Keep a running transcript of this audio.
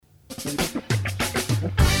You're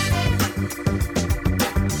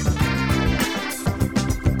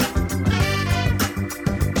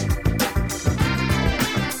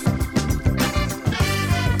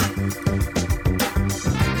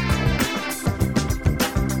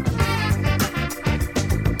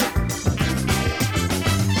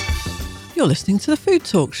listening to the Food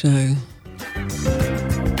Talk Show.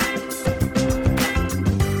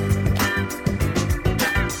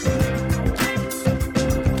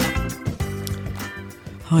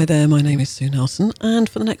 Hi there, my name is Sue Nelson, and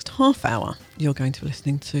for the next half hour you're going to be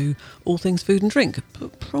listening to all things food and drink,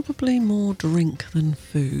 but probably more drink than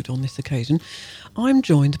food on this occasion. I'm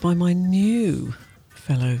joined by my new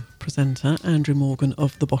fellow presenter, Andrew Morgan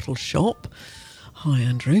of The Bottle Shop. Hi,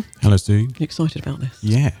 Andrew. Hello, Sue. You excited about this?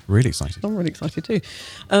 Yeah, really excited. I'm really excited too.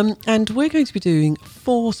 And we're going to be doing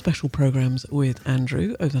 4 special programmes with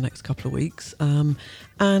Andrew over the next couple of weeks, and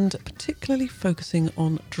particularly focusing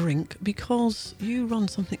on drink because you run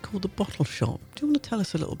something called The Bottle Shop. Do you want to tell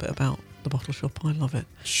us a little bit about The Bottle Shop? I love it.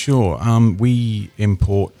 Sure. We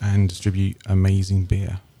import and distribute amazing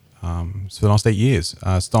beer. So for the last 8 years,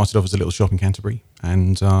 started off as a little shop in Canterbury,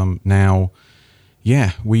 and now...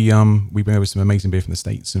 Yeah, we bring over some amazing beer from the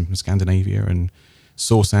States and from Scandinavia and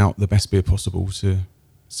source out the best beer possible to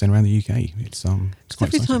send around the UK. It's quite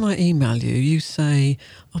every exciting. time I email you, you say,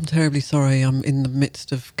 I'm terribly sorry, I'm in the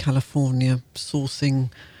midst of California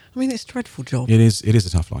sourcing. I mean, it's a dreadful job. It is a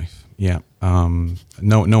tough life. Yeah. No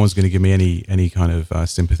one's going to give me any kind of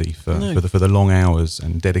sympathy for the long hours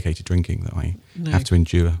and dedicated drinking that I have to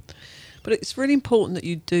endure. But it's really important that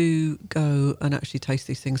you do go and actually taste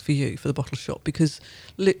these things for The Bottle Shop, because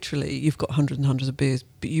literally you've got hundreds and hundreds of beers,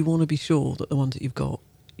 but you want to be sure that the ones that you've got,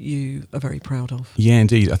 you are very proud of. Yeah,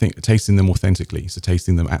 indeed. I think tasting them authentically, so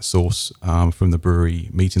tasting them at source from the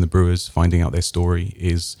brewery, meeting the brewers, finding out their story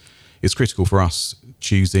is critical for us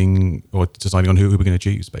choosing or deciding on who we're going to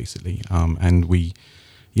choose, basically. And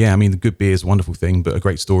the good beer is a wonderful thing, but a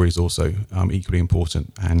great story is also equally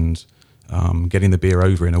important. And getting the beer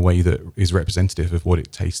over in a way that is representative of what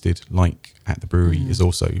it tasted like at the brewery is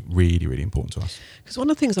also really, really important to us. Because one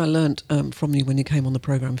of the things I learnt from you when you came on the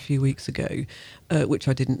programme a few weeks ago, which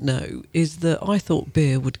I didn't know, is that I thought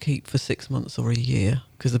beer would keep for 6 months or a year,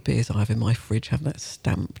 because the beers I have in my fridge have that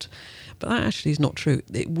stamped. But that actually is not true.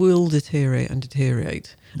 It will deteriorate.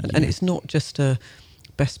 And it's not just a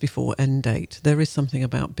best before end date. There is something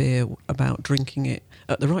about beer, about drinking it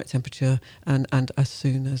at the right temperature and as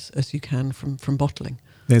soon as you can from bottling.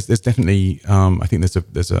 There's definitely I think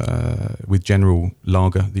there's a with general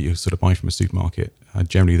lager that you sort of buy from a supermarket,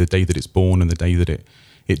 generally the day that it's born and the day that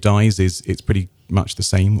it dies it's pretty much the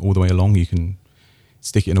same all the way along. You can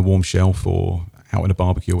stick it in a warm shelf or out in a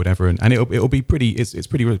barbecue or whatever, and it'll be pretty. It's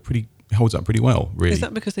pretty holds up pretty well, really. Is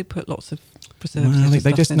that because they put lots of preservatives?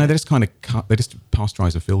 They just kind of cut. They just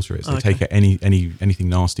pasteurize and filter it. So they take anything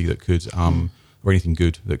nasty that could or anything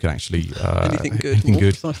good that could actually anything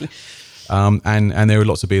good. Precisely. And there are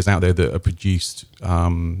lots of beers out there that are produced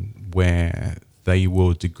where they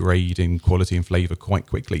will degrade in quality and flavour quite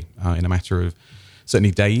quickly in a matter of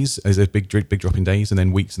certainly days. There's a big drop in days, and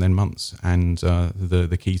then weeks, and then months. And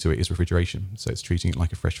the key to it is refrigeration. So it's treating it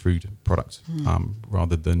like a fresh food product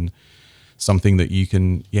rather than something that you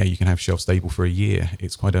can have shelf stable for a year.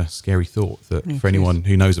 It's quite a scary thought that for anyone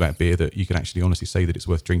who knows about beer, that you can actually honestly say that it's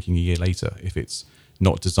worth drinking a year later if it's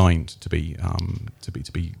not designed to be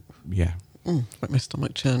Make my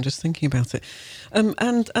stomach churn just thinking about it. And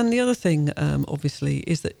the other thing, obviously,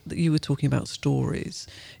 is that you were talking about stories.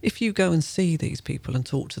 If you go and see these people and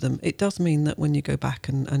talk to them, it does mean that when you go back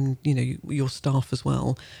and your staff as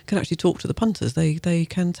well can actually talk to the punters, they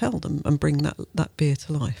can tell them and bring that beer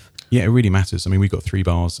to life. Yeah, it really matters. I mean, we've got 3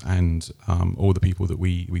 bars, and all the people that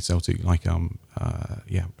we sell to, like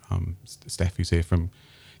Steph, who's here from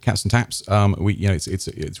Cats and Taps.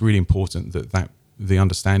 It's really important that the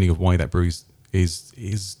understanding of why that brew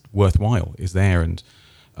is worthwhile is there, and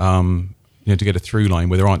to get a through line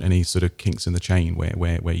where there aren't any sort of kinks in the chain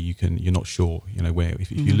where you're not sure, where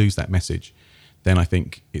if you lose that message, then I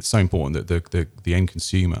think it's so important that the end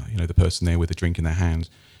consumer, the person there with a drink in their hand,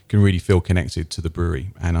 can really feel connected to the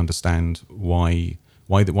brewery and understand why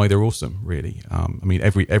they're awesome. Really, I mean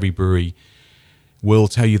every brewery will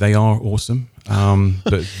tell you they are awesome,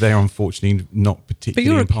 but they're unfortunately not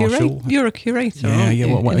particularly impartial. You're a curator, yeah, aren't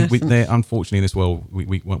you? They're unfortunately in this world,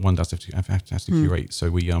 one does have to curate. So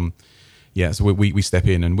we step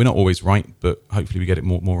in, and we're not always right, but hopefully we get it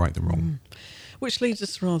more right than wrong. Which leads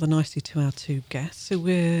us rather nicely to our two guests. So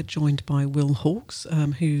we're joined by Will Hawkes,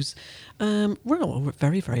 who's a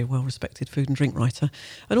very, very well-respected food and drink writer,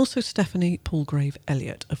 and also Stephanie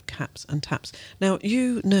Palgrave-Elliot of Caps and Taps. Now,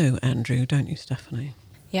 you know Andrew, don't you, Stephanie?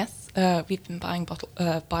 Yes, we've been buying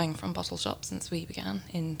from Bottle Shop since we began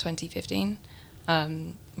in 2015.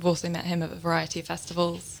 We've also met him at a variety of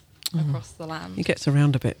festivals across the land. He gets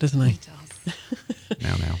around a bit, doesn't he? He does.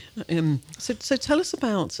 Now. So tell us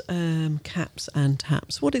about Caps and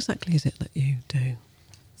Taps. What exactly is it that you do?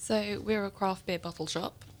 So we're a craft beer bottle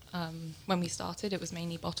shop. When we started, it was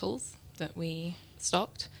mainly bottles that we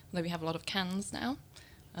stocked, although we have a lot of cans now.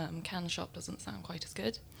 Can shop doesn't sound quite as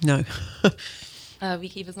good. No. We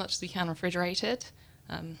keep as much as we can refrigerated.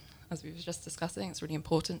 As we were just discussing, it's really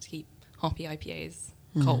important to keep hoppy IPAs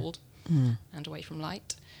cold and away from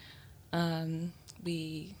light.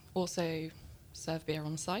 We also serve beer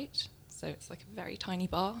on site, so it's like a very tiny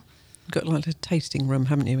bar. You've got like a tasting room,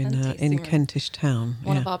 haven't you, in Kentish Town?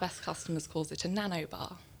 One of our best customers calls it a nano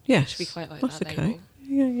bar. Yes, which we quite like that's that okay. label.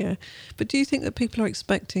 Yeah. But do you think that people are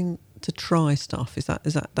expecting to try stuff? Is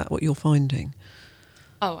that what you're finding?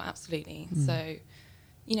 Oh, absolutely. So,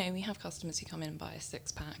 we have customers who come in and buy a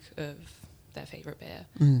 6-pack of their favourite beer,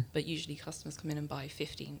 but usually customers come in and buy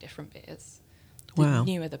 15 different beers. The Wow.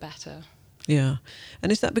 newer the better. Yeah.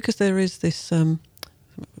 And is that because there is this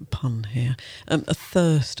pun here, a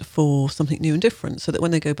thirst for something new and different, so that when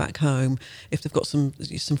they go back home, if they've got some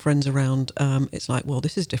friends around, it's like, well,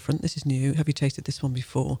 this is different, this is new, have you tasted this one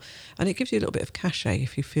before? And it gives you a little bit of cachet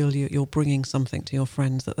if you feel you're bringing something to your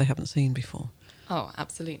friends that they haven't seen before. Oh,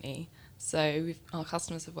 absolutely. So our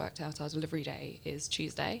customers have worked out our delivery day is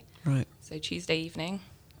Tuesday. Right. So Tuesday evening,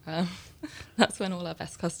 that's when all our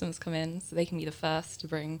best customers come in, so they can be the first to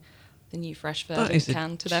bring the new fresh verdant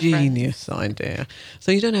can to their friends. That is a genius idea.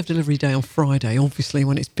 So you don't have delivery day on Friday, obviously,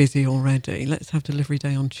 when it's busy already. Let's have delivery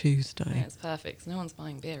day on Tuesday. Yeah, it's perfect. No one's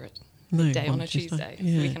buying beer at No, midday on on a Tuesday,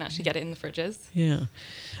 Yeah. so we can actually get it in the fridges. Yeah.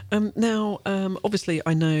 Now, obviously,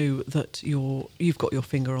 I know that you've got your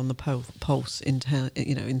finger on the pulse in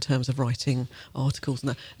terms of writing articles and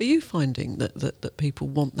that. Are you finding that people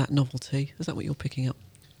want that novelty? Is that what you're picking up?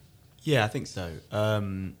 Yeah, I think so.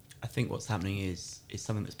 I think what's happening is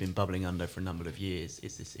something that's been bubbling under for a number of years.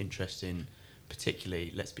 Is this interest in,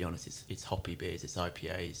 particularly, let's be honest, it's hoppy beers, it's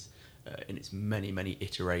IPAs, and it's many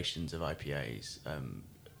iterations of IPAs.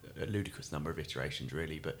 A ludicrous number of iterations,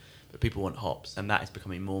 really, but people want hops, and that is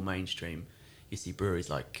becoming more mainstream. You see breweries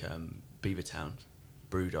like Beavertown,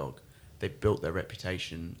 Brewdog, they've built their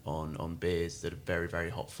reputation on beers that are very, very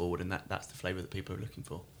hop forward, and that's the flavour that people are looking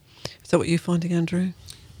for. Is that what you're finding, Andrew?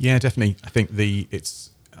 Yeah, definitely. I think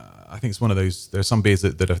it's one of those. There are some beers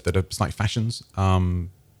that are slight fashions,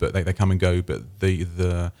 but they come and go. But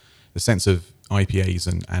the sense of IPAs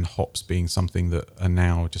and hops being something that are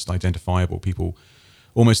now just identifiable, people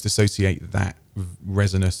almost associate that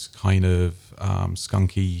resinous kind of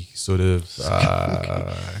skunky sort of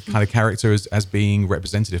kind of character as being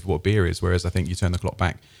representative of what beer is. Whereas I think you turn the clock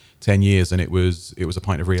back 10 years and it was a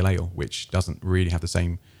pint of real ale, which doesn't really have the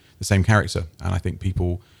same character. And I think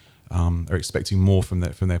people are expecting more from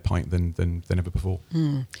their pint than ever before.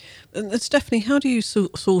 And Stephanie, how do you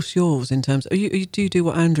source yours in terms? Do you do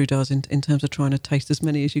what Andrew does in terms of trying to taste as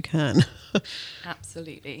many as you can?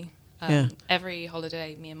 Absolutely. Yeah. Every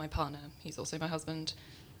holiday, me and my partner, who's also my husband,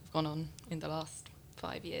 have gone on in the last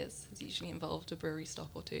 5 years. Has usually involved a brewery stop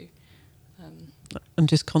or two. And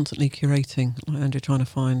just constantly curating, like Andrew, trying to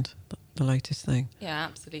find the latest thing. Yeah,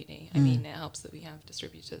 absolutely. I mean, it helps that we have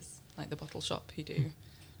distributors like the Bottle Shop who do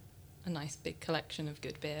a nice big collection of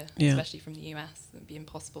good beer, especially from the US. It would be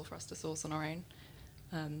impossible for us to source on our own.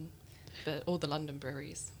 But all the London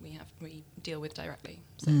breweries we deal with directly,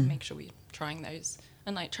 so make sure we're trying those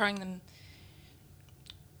and like trying them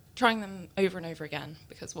over and over again,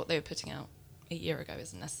 because what they were putting out a year ago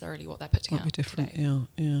isn't necessarily what they're putting out different today.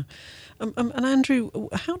 Yeah. And Andrew,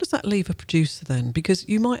 how does that leave a producer then? Because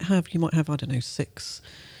you might have I don't know, 6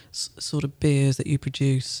 sort of beers that you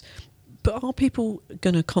produce. But are people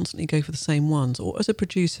going to constantly go for the same ones? Or as a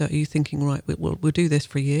producer, are you thinking, right, we'll do this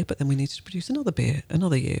for a year, but then we need to produce another beer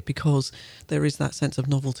another year, because there is that sense of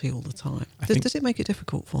novelty all the time? Does it make it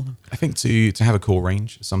difficult for them? I think to have a core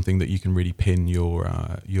range, something that you can really pin your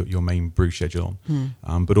main brew schedule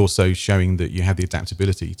on, but also showing that you have the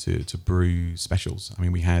adaptability to brew specials. I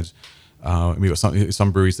mean, we've got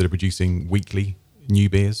some breweries that are producing weekly new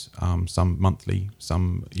beers, some monthly,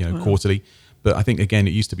 some quarterly. But I think, again,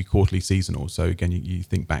 it used to be quarterly seasonal. So, again, you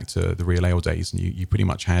think back to the real ale days, and you pretty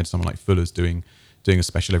much had someone like Fuller's doing a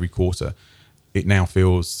special every quarter. It now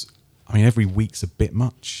feels, every week's a bit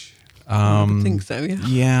much. I would think so, yeah.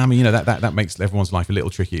 Yeah, I mean, that makes everyone's life a little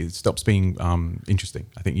tricky. It stops being interesting.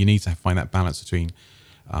 I think you need to find that balance between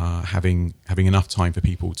having enough time for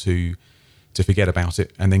people to forget about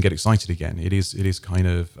it and then get excited again. It is kind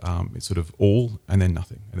of it's sort of all and then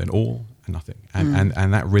nothing, and then all and nothing,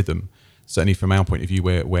 and that rhythm. Certainly from our point of view,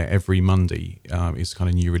 where every Monday is kind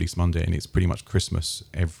of new release Monday, and it's pretty much Christmas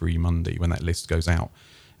every Monday when that list goes out,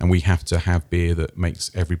 and we have to have beer that makes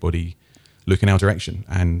everybody look in our direction,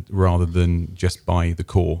 and rather than just buy the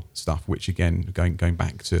core stuff, which again, going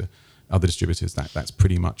back to other distributors, that's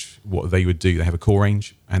pretty much what they would do. They have a core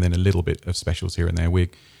range and then a little bit of specials here and there.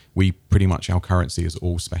 We pretty much, our currency is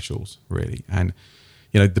all specials, really. And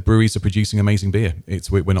the breweries are producing amazing beer.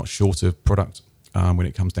 We're not short of product. When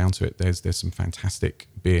it comes down to it, there's some fantastic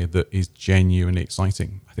beer that is genuinely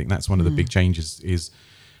exciting. I think that's one of the big changes, is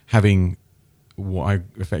having what I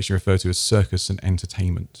affectionately refer to as circus and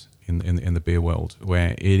entertainment in the beer world,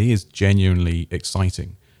 where it is genuinely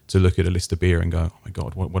exciting to look at a list of beer and go, oh my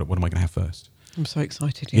God, what am I going to have first? I'm so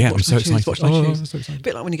excited. Yeah, I'm so excited. What should I choose? So excited. A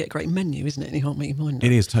bit like when you get a great menu, isn't it? And you can't make your mind up.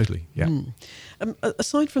 It is, totally, yeah.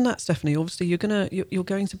 Aside from that, Stephanie, obviously you're going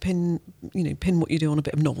to pin what you do on a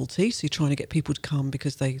bit of novelty. So you're trying to get people to come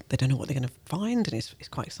because they don't know what they're going to find, and it's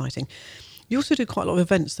quite exciting. You also do quite a lot of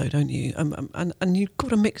events, though, don't you? And you've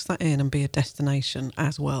got to mix that in and be a destination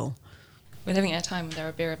as well. We're living at a time when there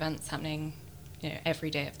are beer events happening, every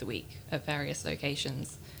day of the week at various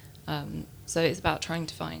locations. So it's about trying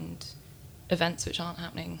to find events which aren't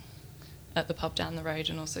happening at the pub down the road,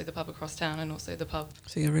 and also the pub across town, and also the pub.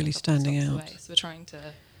 So you're really standing out. Away. So we're trying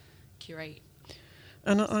to curate.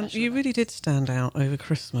 And you really did stand out over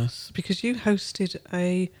Christmas because you hosted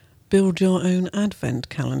a build your own advent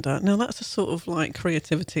calendar. Now that's a sort of like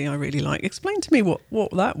creativity I really like. Explain to me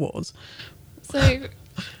what that was. So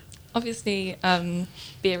obviously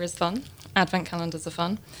beer is fun. Advent calendars are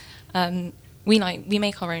fun. We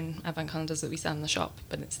make our own advent calendars that we sell in the shop,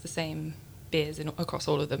 but it's the same beers across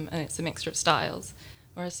all of them, and it's a mixture of styles.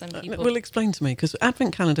 Whereas some people... Well, explain to me, because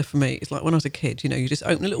advent calendar for me is like when I was a kid, you just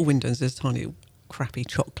open a little window and there's a tiny little crappy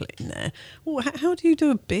chocolate in there. Well, how do you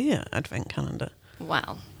do a beer advent calendar?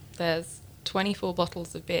 Wow. There's 24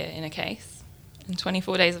 bottles of beer in a case and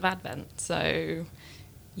 24 days of advent. So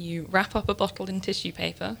you wrap up a bottle in tissue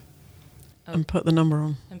paper. And put the number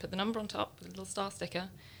on. And put the number on top with a little star sticker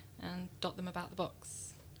and dot them about the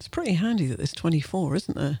box. It's pretty handy that there's 24,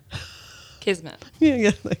 isn't there? Kismet.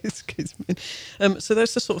 Yeah, that is kismet. So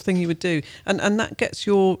that's the sort of thing you would do. And that gets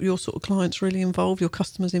your sort of clients really involved, your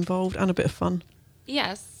customers involved, and a bit of fun.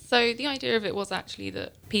 Yes. So the idea of it was actually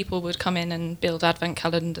that people would come in and build advent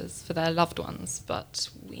calendars for their loved ones, but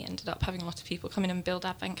we ended up having a lot of people come in and build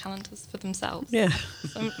advent calendars for themselves. Yeah.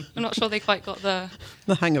 So I'm not sure they quite got the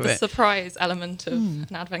hang of the it. Surprise element of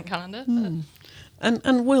an advent calendar. But.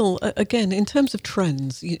 And Will, again, in terms of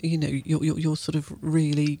trends, you're sort of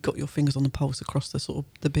really got your fingers on the pulse across the sort of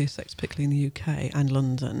the beer sector, particularly in the UK and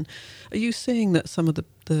London. Are you seeing that some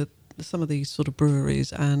of these sort of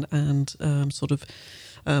breweries and sort of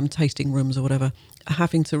tasting rooms or whatever are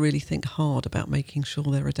having to really think hard about making sure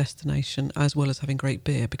they're a destination as well as having great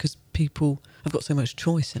beer, because people have got so much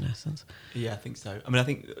choice in essence? Yeah, I think so. I mean, I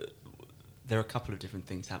think there are a couple of different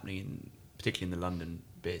things happening, particularly in the London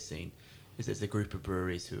beer scene. Is there's a group of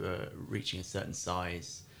breweries who are reaching a certain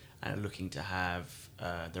size and are looking to have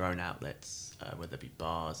their own outlets, whether it be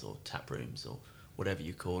bars or tap rooms or whatever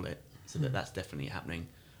you call it. So that's definitely happening.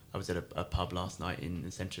 I was at a pub last night in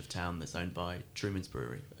the centre of town that's owned by Truman's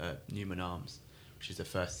Brewery, Newman Arms, which is the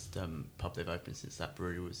first pub they've opened since that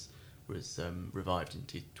brewery was revived in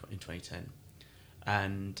 2010.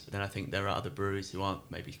 And then I think there are other breweries who aren't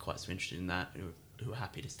maybe quite so interested in that, who are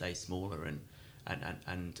happy to stay smaller and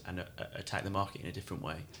attack the market in a different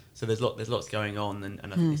way. So there's lots going on, and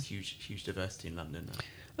I think there's huge diversity in London.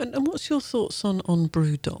 And what's your thoughts on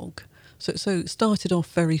BrewDog? So it started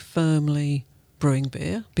off very firmly brewing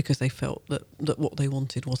beer because they felt that what they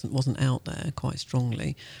wanted wasn't out there quite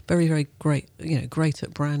strongly. Very, very great, great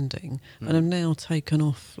at branding, and have now taken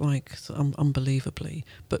off like unbelievably.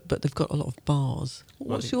 But they've got a lot of bars.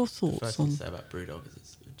 What's your thoughts on? The first thing to say about BrewDog is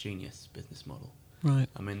it's a genius business model. Right.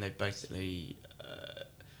 I mean, they basically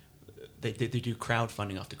they do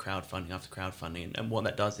crowdfunding after crowdfunding after crowdfunding, and what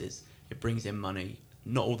that does is it brings in money.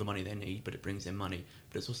 Not all the money they need, but it brings in money.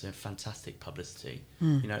 But it's also fantastic publicity.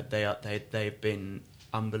 They've been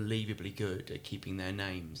unbelievably good at keeping their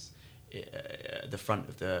names at the front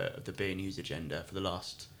of the beer news agenda for the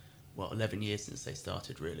last 11 years since they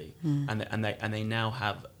started, really. And they now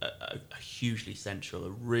have a hugely central, a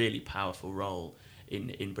really powerful role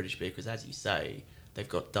in British beer, because as you say, they've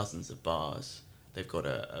got dozens of bars. They've got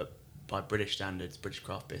a by British standards, British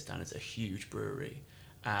craft beer standards, a huge brewery.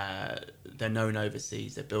 They're known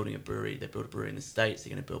overseas. They're building a brewery. They built a brewery in the States.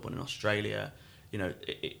 They're going to build one in Australia. You know,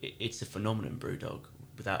 it's a phenomenon, Brewdog,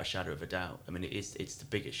 without a shadow of a doubt. I mean, it's the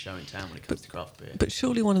biggest show in town when it comes to craft beer. But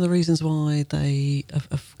surely one of the reasons why they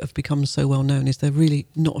have become so well known is they're really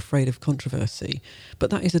not afraid of controversy. But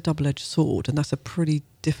that is a double-edged sword, and that's a pretty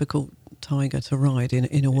difficult tiger to ride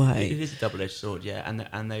in a way. It is a double-edged sword, yeah,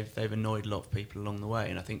 and they've annoyed a lot of people along the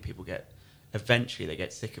way, and I think people eventually they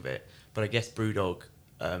get sick of it. But I guess Brewdog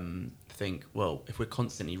think, well, if we're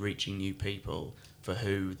constantly reaching new people for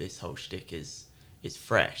who this whole shtick is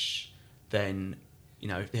fresh, then, you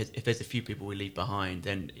know, if there's a few people we leave behind,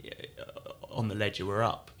 then on the ledger we're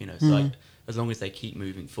up, you know. So as long as they keep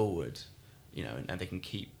moving forward, you know, and they can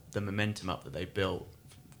keep the momentum up that they built,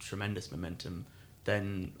 tremendous momentum,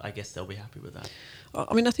 then I guess they'll be happy with that.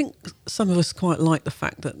 I mean, I think some of us quite like the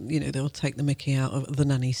fact that, you know, they'll take the mickey out of the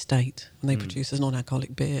nanny state and they produce a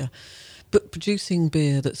non-alcoholic beer. But producing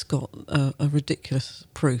beer that's got a ridiculous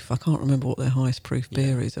proof, I can't remember what their highest proof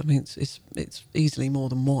beer is. I mean, it's easily more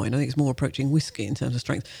than wine. I think it's more approaching whiskey in terms of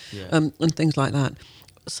strength, and things like that.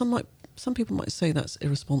 Some people might say that's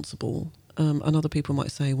irresponsible, and other people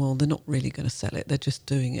might say, well, they're not really going to sell it. They're just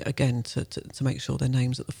doing it again to make sure their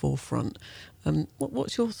name's at the forefront.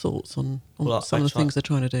 What's your thoughts on some of the things they're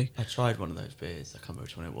trying to do? I tried one of those beers. I can't remember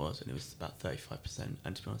which one it was, and it was about 35%.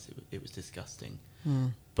 And to be honest, it was disgusting.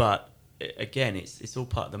 But again, it's all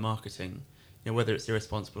part of the marketing. You know, whether it's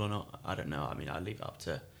irresponsible or not, I don't know. I mean, I leave it up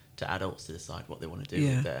to adults to decide what they want to do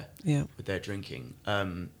with their drinking.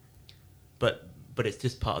 But it's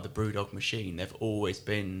just part of the Brewdog machine. They've always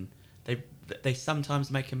been. They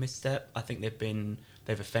sometimes make a misstep. I think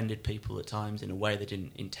they've offended people at times in a way they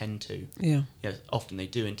didn't intend to. Yeah. You know, often they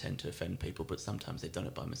do intend to offend people, but sometimes they've done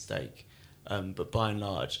it by mistake. But by and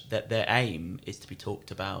large, their aim is to be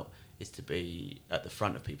talked about, is to be at the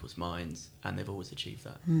front of people's minds, and they've always achieved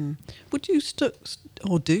that. Would you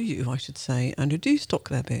do you, I should say, Andrew, do you stock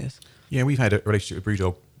their beers? Yeah, we've had a relationship with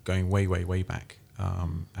Brewdog going way, way, way back,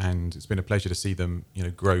 and it's been a pleasure to see them, you know,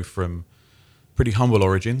 grow from pretty humble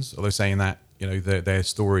origins. Although saying that, you know, their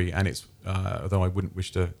story, and it's although I wouldn't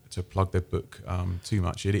wish to plug their book too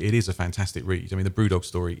much, it is a fantastic read. I mean, the Brewdog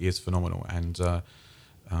story is phenomenal, and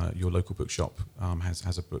your local bookshop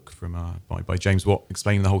has a book from by James Watt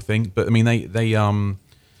explaining the whole thing. But I mean, they've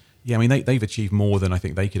achieved more than I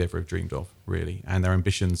think they could ever have dreamed of, really, and their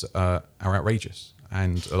ambitions are outrageous,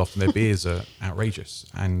 and often their beers are outrageous.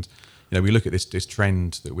 And you know, we look at this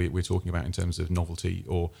trend that we're talking about in terms of novelty,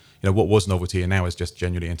 or you know, what was novelty and now is just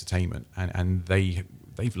genuinely entertainment, and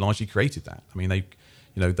they've largely created that. I mean,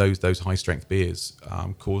 those high strength beers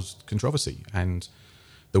caused controversy, and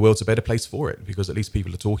the world's a better place for it because at least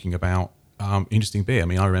people are talking about interesting beer. I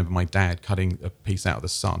mean, I remember my dad cutting a piece out of the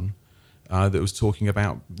Sun that was talking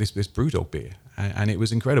about this Brewdog beer, and it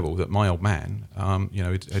was incredible that my old man, you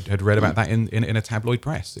know, had read about that in a tabloid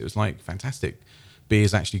press. It was like fantastic.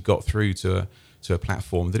 Beers actually got through to a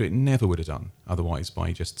platform that it never would have done otherwise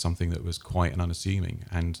by just something that was quiet and unassuming.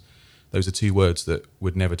 And those are two words that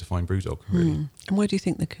would never define Brewdog, really. And where do you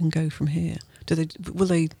think they can go from here? Will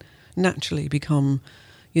they naturally become,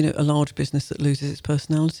 you know, a large business that loses its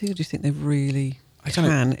personality, or do you think they really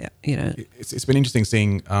can? You know, it's been interesting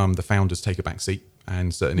seeing the founders take a back seat,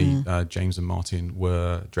 and certainly James and Martin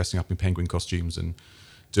were dressing up in penguin costumes and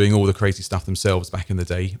doing all the crazy stuff themselves back in the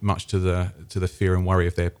day, much to the fear and worry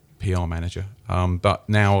of their PR manager. But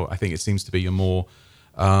now I think it seems to be a more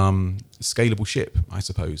scalable ship, I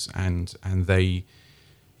suppose, and they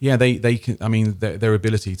can. I mean, their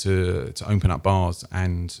ability to open up bars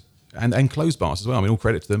and close bars as well. I mean, all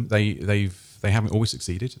credit to them. They haven't always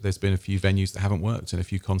succeeded. There's been a few venues that haven't worked and a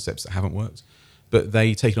few concepts that haven't worked, but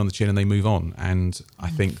they take it on the chin and they move on. And I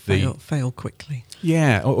think fail quickly.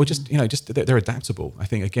 Yeah, or just, you know, just they're adaptable. I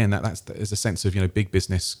think again there's a sense of, you know, big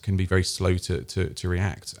business can be very slow to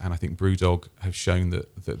react, and I think Brewdog have shown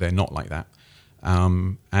that they're not like that.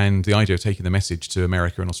 And the idea of taking the message to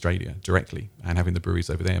America and Australia directly and having the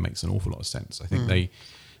breweries over there makes an awful lot of sense. I think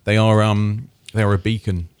they are a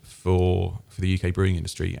beacon for the UK brewing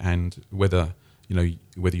industry, and whether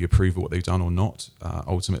you approve of what they've done or not,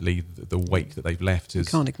 ultimately the wake that they've left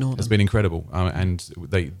has been incredible. And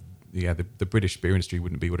the British beer industry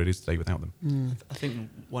wouldn't be what it is today without them. I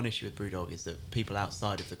think one issue with Brewdog is that people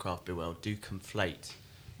outside of the craft beer world do conflate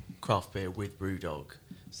craft beer with Brewdog.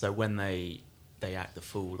 So when they act the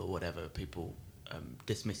fool or whatever, people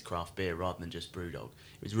dismiss craft beer rather than just Brewdog.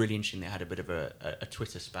 It was really interesting. They had a bit of a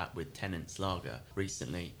Twitter spat with Tennent's Lager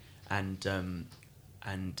recently, and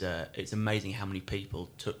it's amazing how many people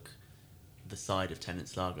took the side of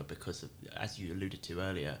Tennent's Lager because of, as you alluded to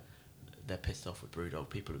earlier, they're pissed off with BrewDog.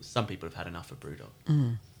 Some people have had enough of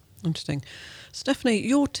BrewDog. Interesting. Stephanie,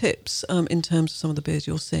 your tips in terms of some of the beers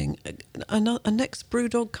you're seeing, a next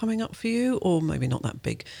BrewDog coming up for you, or maybe not that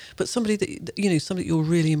big, but somebody that somebody you're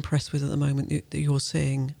really impressed with at the moment that you're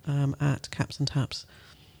seeing at Caps and Taps?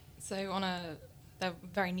 So they're a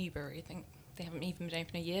very new brewery. I think they haven't even been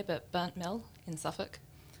open a year, but Burnt Mill in Suffolk.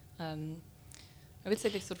 I would say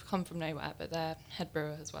they've sort of come from nowhere, but their head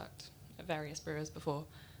brewer has worked at various brewers before.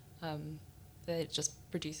 They're just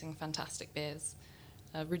producing fantastic beers.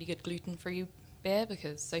 A really good gluten-free beer,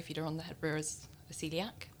 because Sophie Duron, the head brewer, is a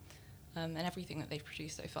celiac, and everything that they've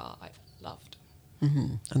produced so far I've loved.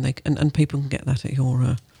 Mm-hmm. And people can get that at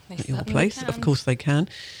your place. Can. Of course they can.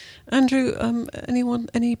 Andrew,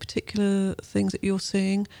 any particular things that you're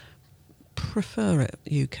seeing prefer at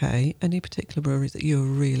UK? Any particular breweries that you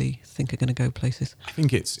really think are going to go places? I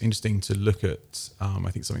think it's interesting to look at, I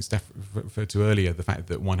think something Steph referred to earlier, the fact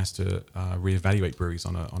that one has to reevaluate breweries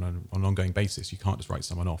on an ongoing basis. You can't just write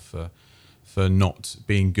someone off for not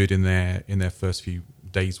being good in their first few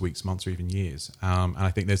days, weeks, months, or even years. And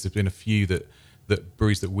I think there's been a few that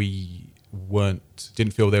breweries that we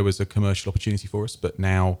didn't feel there was a commercial opportunity for us, but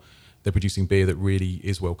now they're producing beer that really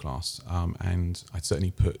is world class, and I'd certainly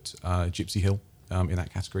put Gypsy Hill in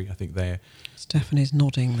that category. I think Stephanie's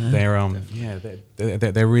nodding there.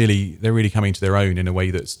 They're really coming to their own in a way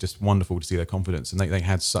that's just wonderful to see their confidence, and they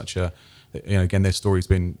had such a, again, their story's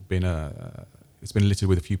been it's been littered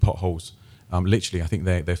with a few potholes. Literally, I think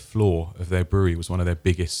their floor of their brewery was one of their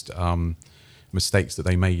biggest mistakes that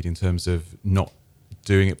they made in terms of not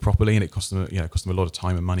doing it properly, and it cost them a lot of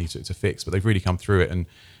time and money to fix. But they've really come through it, and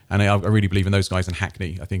I really believe in those guys in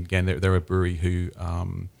Hackney. I think again they're a brewery who.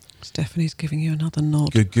 Stephanie's giving you another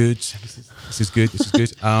nod. Good. This is good.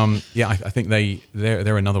 I think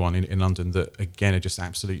they're another one in London that again are just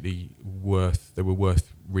absolutely worth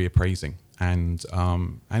reappraising, and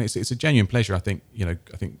it's a genuine pleasure. I think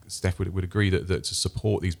Steph would agree that to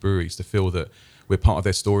support these breweries, to feel that we're part of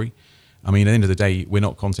their story. I mean, at the end of the day, we're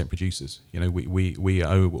not content producers. We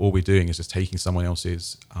all we're doing is just taking someone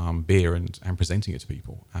else's beer and presenting it to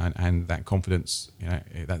people, and that confidence,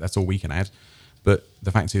 that's all we can add. But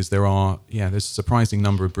the fact is, there's a surprising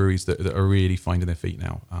number of breweries that are really finding their feet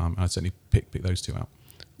now. I'd certainly pick those two out.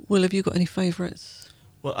 Will, have you got any favourites?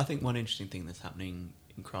 Well, I think one interesting thing that's happening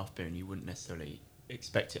in craft beer, and you wouldn't necessarily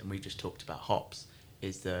expect it, and we just talked about hops,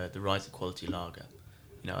 is the rise of quality lager.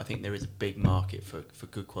 I think there is a big market for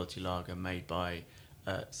good quality lager made by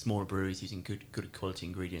smaller breweries using good quality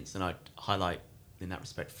ingredients, and I'd highlight in that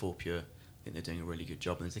respect Forpure. I think they're doing a really good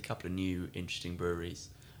job, and there's a couple of new interesting breweries.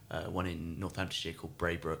 One in Northamptonshire called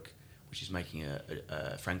Braybrook, which is making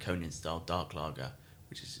a Franconian style dark lager,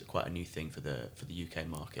 which is quite a new thing for the UK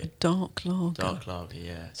market. A dark lager. Dark lager,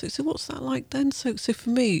 yeah. So what's that like then? So for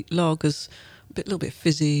me, lager's a little bit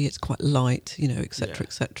fizzy. It's quite light, etc.,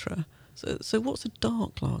 etc. So what's a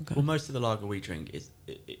dark lager? Well, most of the lager we drink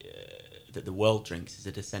that the world drinks is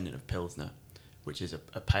a descendant of Pilsner, which is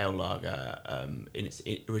a pale lager in its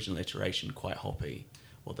original iteration, quite hoppy,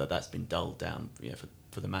 although that's been dulled down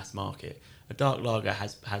for the mass market. A dark lager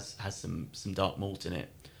has some dark malt in it,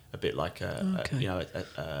 a bit like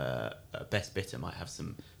a best bitter might have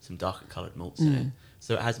some darker coloured malts in it.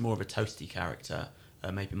 So it has more of a toasty character,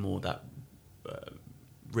 maybe more that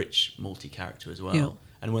rich malty character as well. Yeah.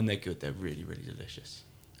 And when they're good, they're really, really delicious.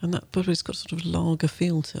 But it's got sort of lager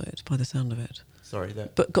feel to it by the sound of it. Sorry,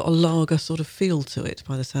 but got a lager sort of feel to it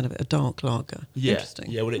by the sound of it. A dark lager. Yeah.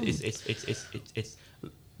 Interesting. Yeah. Well, it's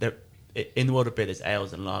there. In the world of beer, there's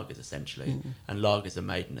ales and lagers essentially, and lagers are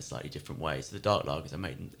made in a slightly different way. So the dark lagers are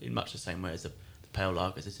made in much the same way as the pale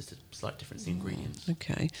lagers. It's just a slight difference in ingredients.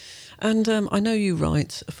 Okay, and I know you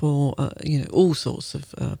write for all sorts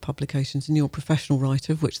of publications, and you're a professional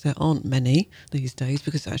writer, of which there aren't many these days,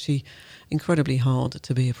 because it's actually incredibly hard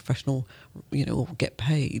to be a professional, or get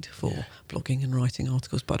paid for blogging and writing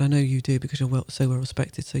articles. But I know you do, because you're so well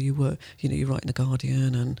respected. So you write in the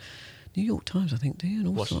Guardian and New York Times, I think, do you?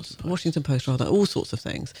 And Washington Post, rather, all sorts of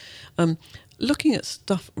things. Looking at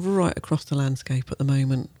stuff right across the landscape at the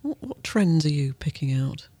moment, what trends are you picking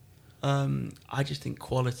out? I just think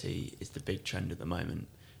quality is the big trend at the moment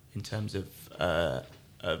in terms of I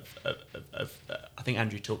think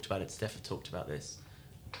Andrew talked about it, Steph talked about this.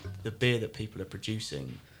 The beer that people are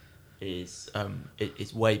producing is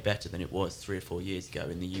way better than it was 3 or 4 years ago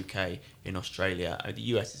in the UK, in Australia. The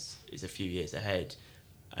US is a few years ahead,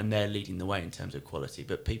 and they're leading the way in terms of quality,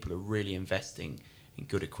 but people are really investing in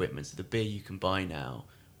good equipment. So the beer you can buy now,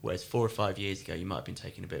 whereas 4 or 5 years ago you might have been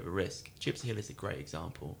taking a bit of a risk. Gypsy Hill is a great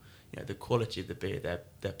example. The quality of the beer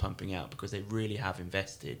they're pumping out, because they really have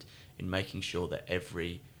invested in making sure that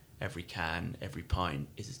every every can, every pint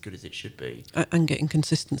is as good as it should be. And getting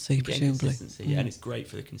consistency, presumably. And it's great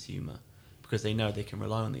for the consumer because they know they can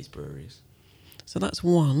rely on these breweries. So that's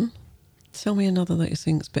one. Tell me another that you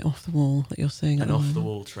think's a bit off the wall that you're seeing. An off the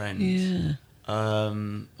wall trend. Yeah.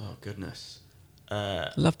 Oh goodness.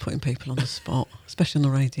 I love putting people on the spot, especially on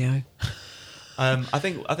the radio. I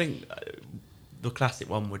think the classic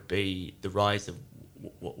one would be the rise of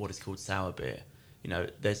what is called sour beer. You know,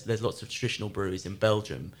 there's lots of traditional breweries in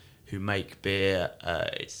Belgium who make beer.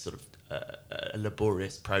 It's sort of a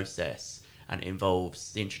laborious process, and it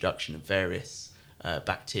involves the introduction of various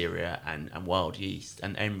bacteria and wild yeast,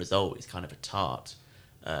 and the end result is kind of a tart,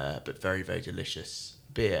 but very, very delicious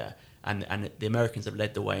beer. And the Americans have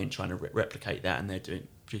led the way in trying to replicate that, and they're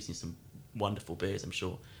producing some wonderful beers. I'm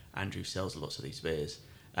sure Andrew sells lots of these beers,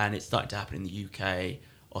 and it's starting to happen in the UK,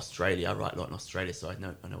 Australia. I write a lot in Australia, so I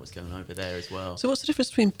know what's going on over there as well. So what's the difference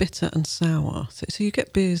between bitter and sour? So you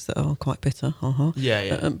get beers that are quite bitter,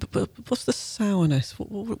 Yeah. But what's the sourness?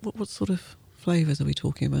 What sort of flavours are we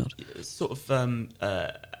talking about? It's sort of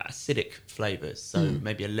acidic flavours, so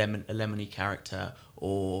maybe a lemony character,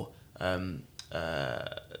 or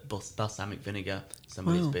balsamic vinegar. Some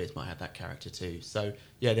of these beers might have that character too. So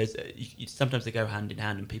yeah, there's sometimes they go hand in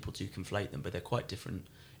hand, and people do conflate them, but they're quite different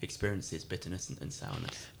experiences, bitterness and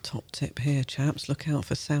sourness. Top tip here, chaps. Look out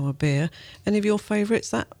for sour beer. Any of your favourites?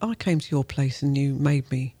 That I came to your place and you made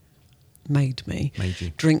me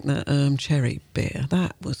drink that cherry beer.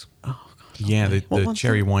 That was yeah, the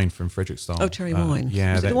cherry wine from Frederiksdal. Oh, cherry wine.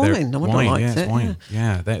 Yeah, is it wine? I wonder wine. I liked Yeah, it. it's wine.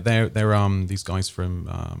 Yeah, they're these guys from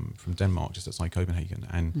Denmark, just outside Copenhagen,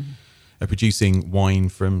 and are producing wine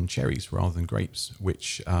from cherries rather than grapes.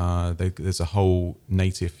 Which there's a whole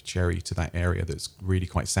native cherry to that area that's really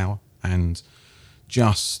quite sour and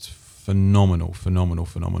just phenomenal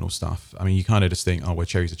stuff. I mean, you kind of just think, oh, well,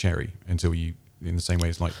 cherry's a cherry, until you, in the same way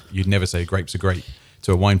as like you'd never say a grape's a grape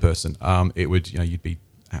to a wine person. It would, you'd be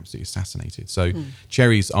absolutely assassinated. So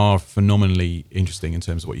cherries are phenomenally interesting in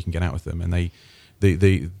terms of what you can get out of them, and I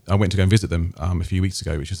went to go and visit them a few weeks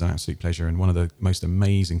ago, which was an absolute pleasure. And one of the most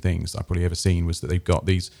amazing things that I've probably ever seen was that they've got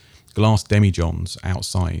these glass demijohns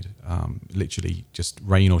outside, literally just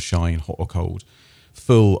rain or shine, hot or cold,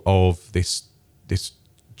 full of this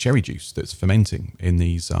cherry juice that's fermenting in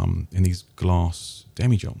these glass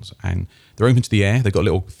demijohns, and they're open to the air. They've got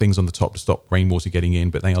little things on the top to stop rainwater getting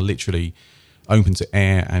in, but they are literally open to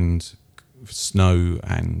air and snow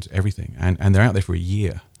and everything, and they're out there for a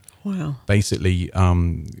year. Wow! Basically,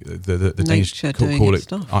 the Danish call it.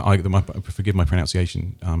 Forgive my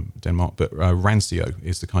pronunciation, Denmark, but rancio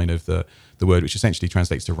is the kind of the word which essentially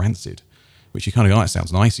translates to rancid, which you kind of go, oh, that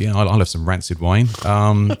sounds nice. Yeah, I'll have some rancid wine.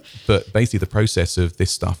 But basically, the process of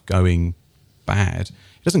this stuff going bad,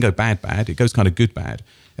 it doesn't go bad. It goes kind of good bad,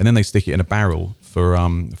 and then they stick it in a barrel for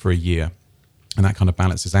a year, and that kind of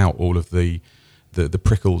balances out all of the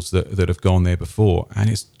prickles that have gone there before,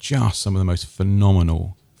 and it's just some of the most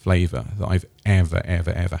phenomenal flavour that I've ever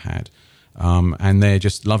had. And they're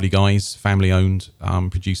just lovely guys, family owned,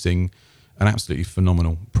 producing an absolutely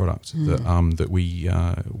phenomenal product that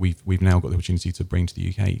we've now got the opportunity to bring to the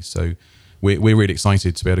UK. So we're really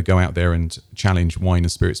excited to be able to go out there and challenge wine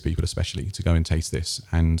and spirits people, especially, to go and taste this.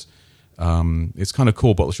 And it's kind of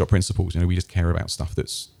core bottle shop principles. We just care about stuff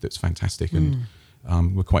that's fantastic, and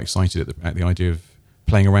we're quite excited at the idea of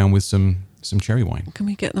playing around with some cherry wine. Can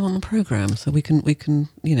we get them on the programme so we can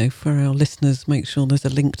for our listeners, make sure there's a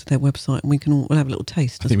link to their website, and we'll have a little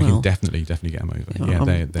taste. I think we can definitely get them over. Yeah,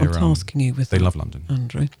 I'm tasking you with. They love London,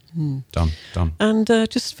 Andrew. Done. And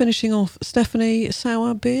just finishing off, Stephanie,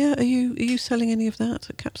 sour beer. Are you selling any of that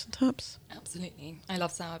at Caps and Taps? Absolutely, I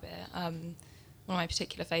love sour beer. One of my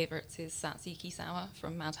particular favourites is Tzatziki Sour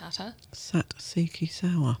from Mad Hatter. Tzatziki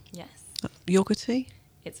Sour. Yes. Yogurty?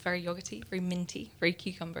 It's very yogurty, very minty, very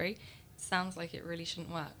cucumbery. Sounds like it really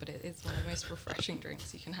shouldn't work, but it is one of the most refreshing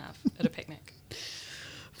drinks you can have at a picnic.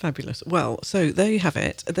 Fabulous. Well, so there you have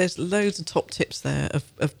it. There's loads of top tips there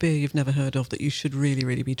of beer you've never heard of that you should really,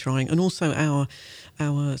 really be trying, and also our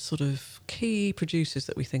sort of key producers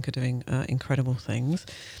that we think are doing incredible things.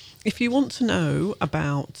 If you want to know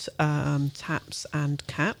about taps and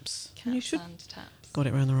caps, got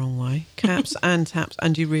it around the wrong way. Caps and Taps,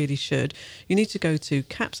 and you really should. You need to go to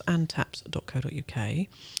capsandtaps.co.uk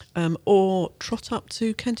or trot up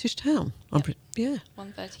to Kentish Town. 130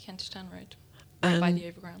 Kentish Town Road, right by the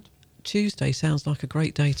Overground. Tuesday sounds like a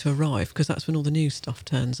great day to arrive because that's when all the new stuff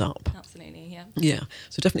turns up. Absolutely, yeah. Yeah,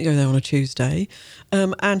 so definitely go there on a Tuesday.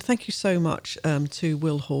 And thank you so much to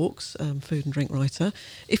Will Hawkes, food and drink writer.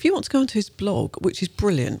 If you want to go onto his blog, which is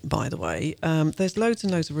brilliant, by the way, there's loads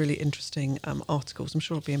and loads of really interesting articles. I'm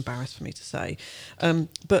sure it'll be embarrassed for me to say.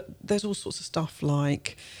 But there's all sorts of stuff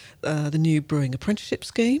like the new brewing apprenticeship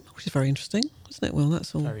scheme, which is very interesting, isn't it, Will?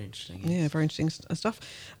 That's all very interesting. Yeah, very interesting stuff.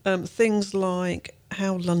 Things like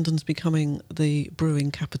how London's becoming the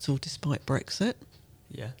brewing capital despite Brexit.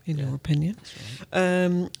 Yeah. In your opinion. That's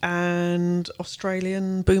right. And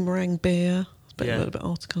Australian boomerang beer. A little bit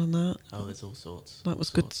article on that. Oh, there's all sorts. That was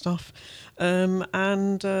good stuff. Grape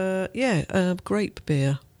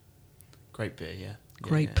beer. Grape beer, yeah.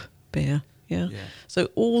 Grape beer. Yeah. Yeah. So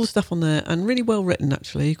all the stuff on there, and really well written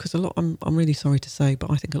actually, because a lot. I'm really sorry to say,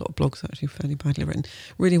 but I think a lot of blogs are actually fairly badly written.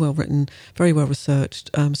 Really well written, very well researched.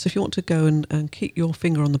 So if you want to go and keep your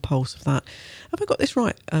finger on the pulse of that, have I got this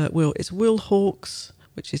right, Will? It's Will Hawkes,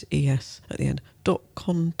 which is ES at the end,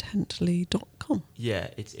 .contently.com. Yeah,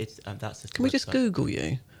 it's that's. Can we just Google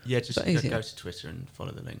you? Yeah, just go to Twitter and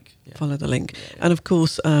follow the link. Yeah. Follow the link, yeah. And of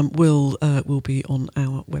course, Will be on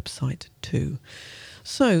our website too.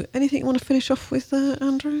 So, anything you want to finish off with,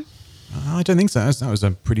 Andrew? I don't think so. That was a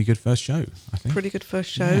pretty good first show, I think. Pretty good first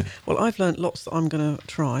show. Yeah. Well, I've learnt lots that I'm going to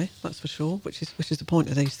try, that's for sure, which is the point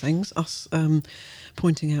of these things, us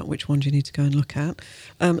pointing out which ones you need to go and look at.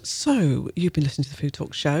 So, you've been listening to the Food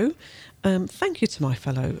Talk Show. Thank you to my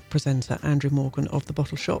fellow presenter, Andrew Morgan of The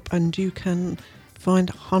Bottle Shop, and you can find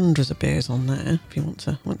hundreds of beers on there if you want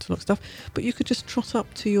to look stuff. But you could just trot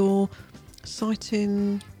up to your site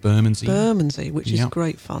in Bermondsey, which is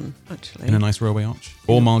great fun, actually. In a nice railway arch.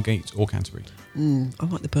 Or Margate or Canterbury. I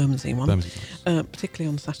like the Bermondsey one. Bermondsey's nice.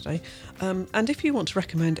 Particularly on Saturday. And if you want to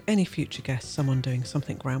recommend any future guests, someone doing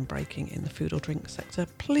something groundbreaking in the food or drink sector,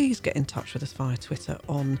 please get in touch with us via Twitter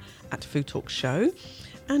at Food Talk Show.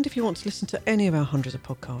 And if you want to listen to any of our hundreds of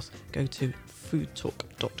podcasts, go to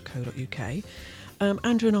foodtalk.co.uk.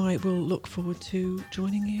 Andrew and I will look forward to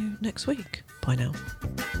joining you next week. Bye now.